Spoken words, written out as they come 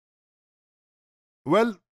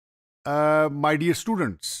Well, my dear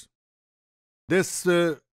students, this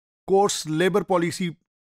course Labor Policy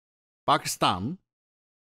Pakistan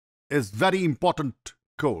is very important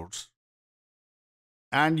course,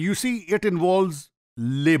 and you see it involves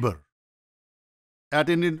labor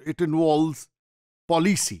and it involves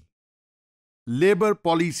policy. Labour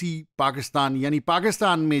policy Pakistan यानी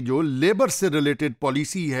पाकिस्तान में जो labour से related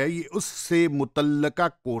policy है ये उससे मुतल्लका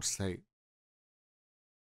course है।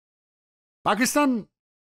 पाकिस्तान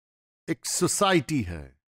एक society है,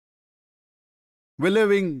 we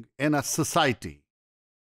living in a society,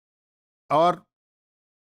 और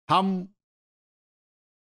हम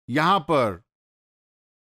यहां पर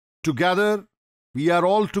together, we are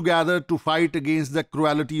all together to fight against the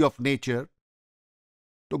cruelty of nature.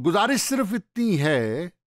 तो गुजारिश सिर्फ इतनी है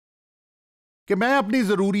कि मैं अपनी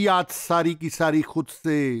जरूरियात सारी की सारी खुद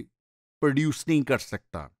से प्रोड्यूस नहीं कर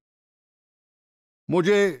सकता।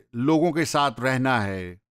 मुझे लोगों के साथ रहना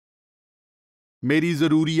है, मेरी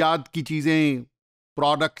ज़रूरियात की चीज़ें,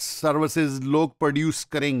 प्रोडक्ट्स, सर्विसेज लोग प्रोड्यूस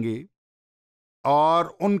करेंगे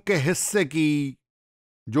और उनके हिस्से की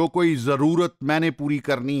जो कोई ज़रूरत मैंने पूरी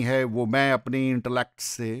करनी है वो मैं अपने इंटेलेक्ट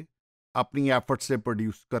से, अपनी एफर्ट से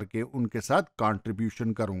प्रोड्यूस करके उनके साथ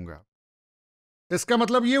कंट्रीब्यूशन करूंगा। इसका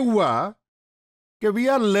मतलब ये हुआ कि we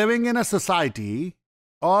are living in a society,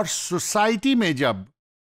 और सोसाइटी में जब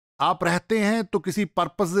आप रहते हैं तो किसी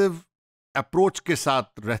पर्पसिव अप्रोच के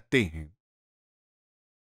साथ रहते हैं।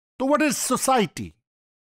 तो व्हाट इज सोसाइटी,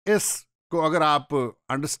 इसको अगर आप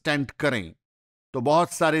अंडरस्टैंड करें तो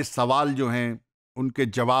बहुत सारे सवाल जो हैं उनके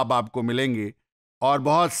जवाब आपको मिलेंगे और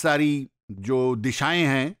बहुत सारी जो दिशाएं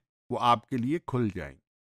हैं वो आपके लिए खुल जाएंगी।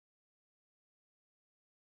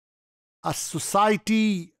 A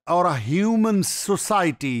society or a human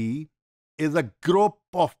society is a group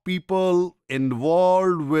of people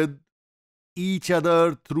involved with each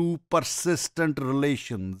other through persistent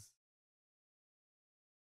relations.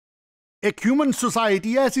 एक ह्यूमन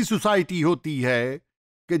सोसाइटी ऐसी सोसाइटी होती है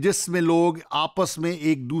कि जिसमें लोग आपस में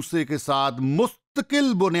एक दूसरे के साथ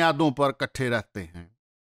मुस्तकिल बुनियादों पर इकट्ठे रहते हैं,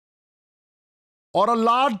 और a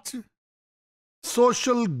large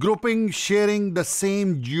social grouping sharing the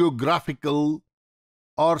same geographical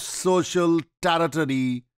or social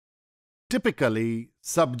territory, typically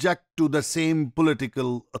subject to the same political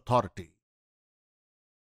authority.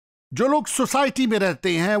 जो लोग सोसाइटी में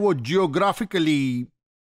रहते हैं वो जियोग्राफिकली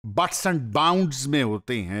बट्स एंड बाउंड्स में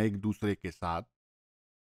होते हैं एक दूसरे के साथ,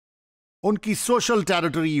 उनकी सोशल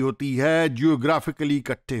टेरिटरी होती है, जियोग्राफिकली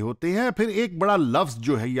इकट्ठे होते हैं। फिर एक बड़ा लफ्ज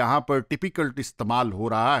जो है यहां पर टिपिकल इस्तेमाल हो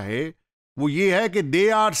रहा है वो ये है कि they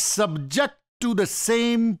are subject to the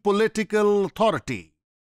same political authority.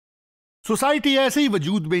 Society ऐसे ही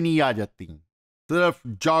वजूद में नहीं आ जाती, सिर्फ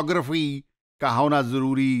ज्योग्राफी का होना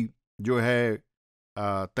जरूरी जो है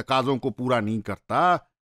तकाजों को पूरा नहीं करता,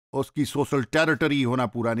 उसकी सोशल टेरिटरी होना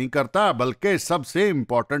पूरा नहीं करता, बल्कि सबसे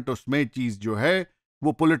इंपॉर्टेंट उसमें चीज जो है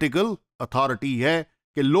वो पॉलिटिकल अथॉरिटी है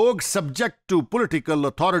कि लोग subject to political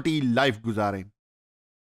authority life गुजारें।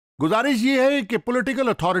 गुजारिश ये है कि पॉलिटिकल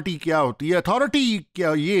अथॉरिटी क्या होती है? अथॉरिटी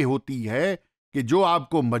क्या ये होती है कि जो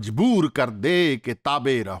आपको मजबूर कर दे कि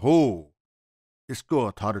ताबे रहो, इसको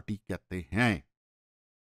अथॉरिटी कहते हैं।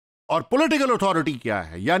 और पॉलिटिकल अथॉरिटी क्या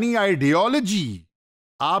है? यानी आइडियोलॉजी,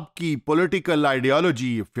 आपकी पॉलिटिकल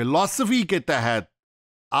आइडियोलॉजी, फिलॉसफी के तहत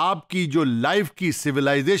आपकी जो लाइफ की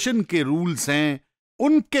सिविलाइजेशन के रूल्स हैं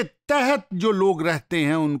उनके तहत जो लोग रहते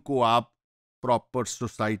हैं उनको आप प्रॉपर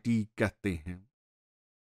सोसाइटी कहते हैं।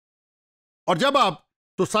 और जब आप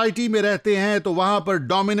सोसाइटी में रहते हैं तो वहां पर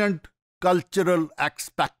डोमिनेंट कल्चरल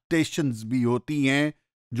एक्सपेक्टेशंस भी होती हैं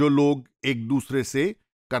जो लोग एक दूसरे से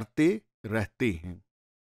करते रहते हैं।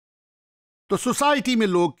 तो सोसाइटी में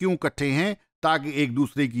लोग क्यों इकट्ठे हैं? ताकि एक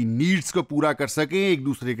दूसरे की नीड्स को पूरा कर सकें, एक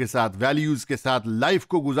दूसरे के साथ वैल्यूज के साथ लाइफ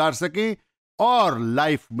को गुजार सकें और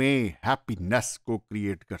लाइफ में हैप्पीनेस को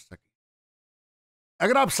क्रिएट कर सकें।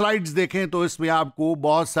 अगर आप स्लाइड्स देखें तो इसमें आपको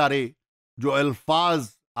बहुत सारे जो अल्फाज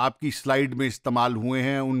आपकी स्लाइड में इस्तेमाल हुए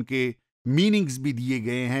हैं उनके मीनिंग्स भी दिए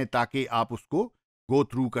गए हैं ताकि आप उसको गो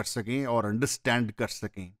थ्रू कर सकें और अंडरस्टैंड कर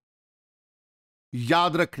सकें।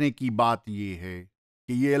 याद रखने की बात यह है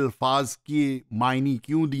कि ये अल्फाज के मायने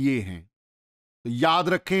क्यों दिए हैं। तो याद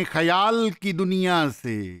रखें, ख्याल की दुनिया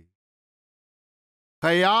से,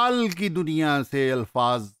 ख्याल की दुनिया से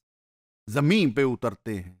अल्फाज जमीन पे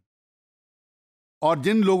उतरते हैं, और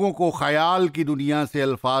जिन लोगों को ख्याल की दुनिया से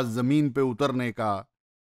अल्फाज जमीन पे उतरने का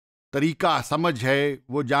तरीका समझ है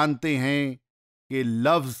वो जानते हैं कि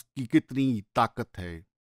लफ्ज की कितनी ताकत है।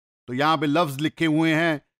 तो यहां पे लफ्ज लिखे हुए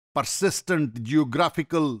हैं persistent,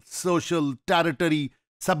 geographical, social territory,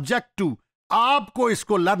 subject to. आपको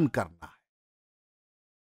इसको लर्न करना है।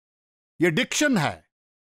 ये डिक्शन है।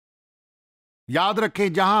 याद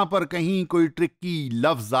रखें, जहां पर कहीं कोई ट्रिकी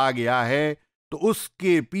लफ्ज आ गया है तो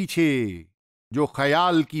उसके पीछे जो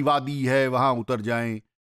ख्याल की वादी है वहां उतर जाएं,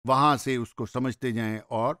 वहां से उसको समझते जाएं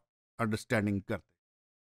और अंडरस्टैंडिंग करते।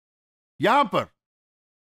 यहां पर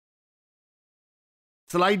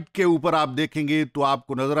स्लाइड के ऊपर आप देखेंगे तो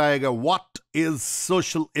आपको नजर आएगा what is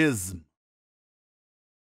socialism.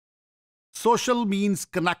 Social means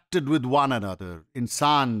connected with one another.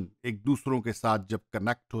 इंसान एक दूसरों के साथ जब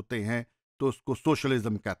कनेक्ट होते हैं तो उसको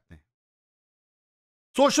सोशलिज्म कहते हैं।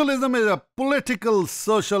 Socialism is a political,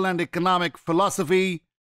 social, and economic philosophy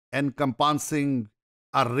encompassing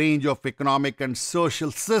a range of economic and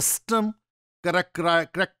social systems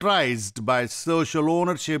characterized by social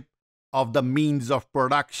ownership of the means of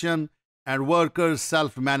production and workers'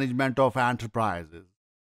 self-management of enterprises.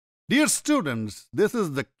 Dear students, this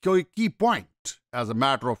is the key point, as a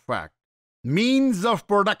matter of fact. Means of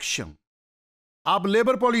production. आप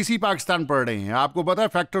labour policy Pakistan पढ़ रहे हैं, आपको पता है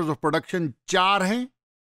factors of production 4 हैं।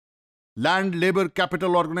 Land, labour,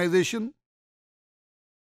 capital, organisation.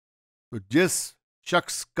 तो जिस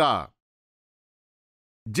शख्स का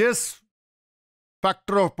जिस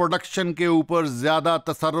फैक्टर ऑफ प्रोडक्शन के ऊपर ज्यादा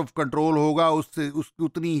तसर्रुफ कंट्रोल होगा उससे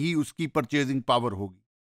उतनी ही उसकी परचेजिंग पावर होगी।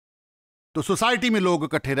 तो सोसाइटी में लोग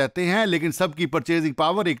इकट्ठे रहते हैं लेकिन सबकी परचेजिंग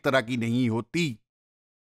पावर एक तरह की नहीं होती।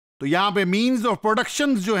 तो यहां पे मीन्स ऑफ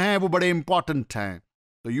प्रोडक्शन जो हैं वो बड़े इंपॉर्टेंट हैं।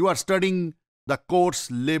 तो you are studying the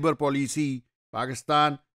course labour policy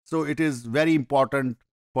Pakistan, so it is very important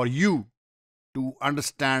for you to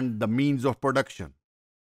understand the means of production.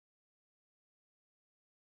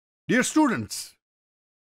 Dear students,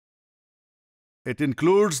 it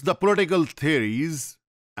includes the political theories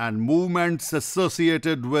and movements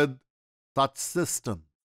associated with such systems.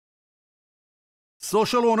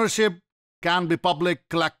 Social ownership can be public,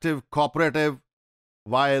 collective, cooperative,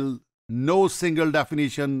 while no single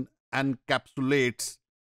definition encapsulates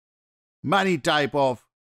many types of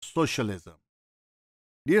socialism.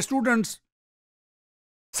 Dear students,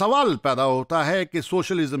 सवाल पैदा होता है कि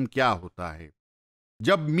socialism क्या होता है।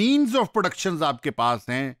 जब means of production आपके पास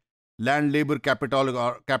हैं, लैंड, लेबर,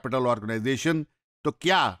 कैपिटल, ऑर्गेनाइजेशन, तो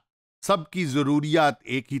क्या सबकी जरूरियात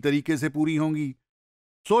एक ही तरीके से पूरी होंगी?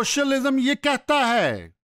 सोशलिज्म ये कहता है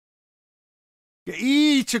कि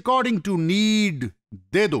each according to need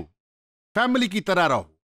they दो, फैमिली की तरह रहो।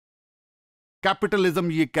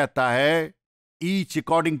 कैपिटलिज्म ये कहता है each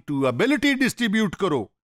according to ability distribute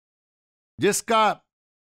करो, जिसका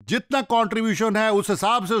जितना कंट्रीब्यूशन है उस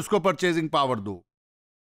हिसाब से उसको परचेजिंग पावर दो।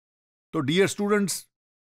 तो डियर स्टूडेंट्स,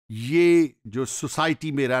 ये जो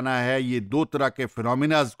सोसाइटी में रहना है ये 2 तरह के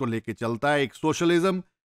फिनोमिनाज को लेके चलता है, एक सोशलिज्म,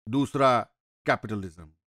 दूसरा कैपिटलिज्म।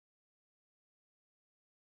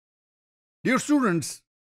 डियर स्टूडेंट्स,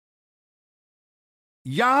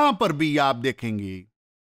 यहां पर भी आप देखेंगे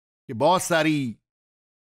कि बहुत सारी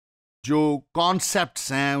जो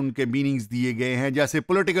कॉन्सेप्ट्स हैं उनके मीनिंग्स दिए गए हैं। जैसे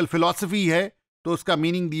पॉलिटिकल फिलॉसफी है तो उसका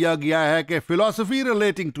मीनिंग दिया गया है कि philosophy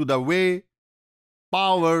relating to the way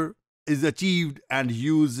power is achieved and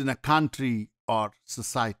used in a country और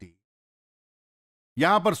सोसाइटी।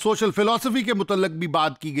 यहां पर सोशल फिलॉसफी के मुतल्लिक भी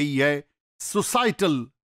बात की गई है, सोसाइटल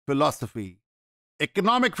फिलॉसफी।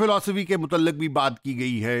 इकोनॉमिक फिलॉसफी के मुतल्लिक भी बात की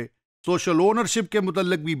गई है, सोशल ओनरशिप के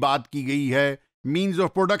मुतल्लिक भी बात की गई है, मीन्स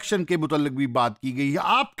ऑफ प्रोडक्शन के मुतल्लिक भी बात की गई है।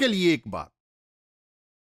 आपके लिए एक बात,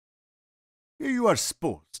 you are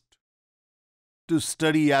supposed to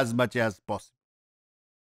study as much as possible.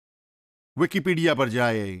 Wikipedia पर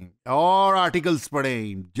जाएं और आर्टिकल्स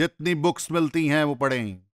पढ़ें, जितनी बुक्स मिलती हैं वो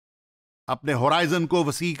पढ़ें, अपने होराइजन को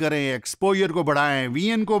वसी करें, एक्सपोजर को बढ़ाएं,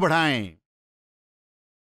 वीएन को बढ़ाएं,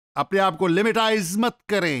 अपने आप को लिमिटाइज मत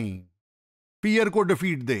करें, फियर को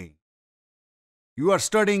डिफीट दें। You are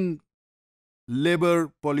studying labour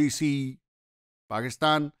policy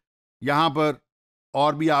Pakistan, यहां पर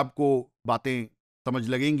और भी आपको बातें समझ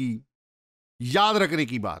लगेंगी। याद रखने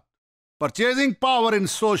की बात, purchasing power in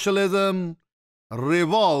socialism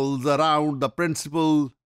revolves around the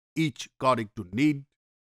principle each according to need,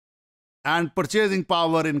 and purchasing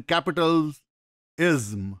power in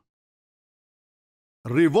capitalism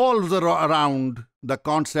revolves around the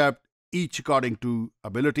concept each according to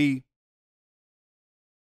ability.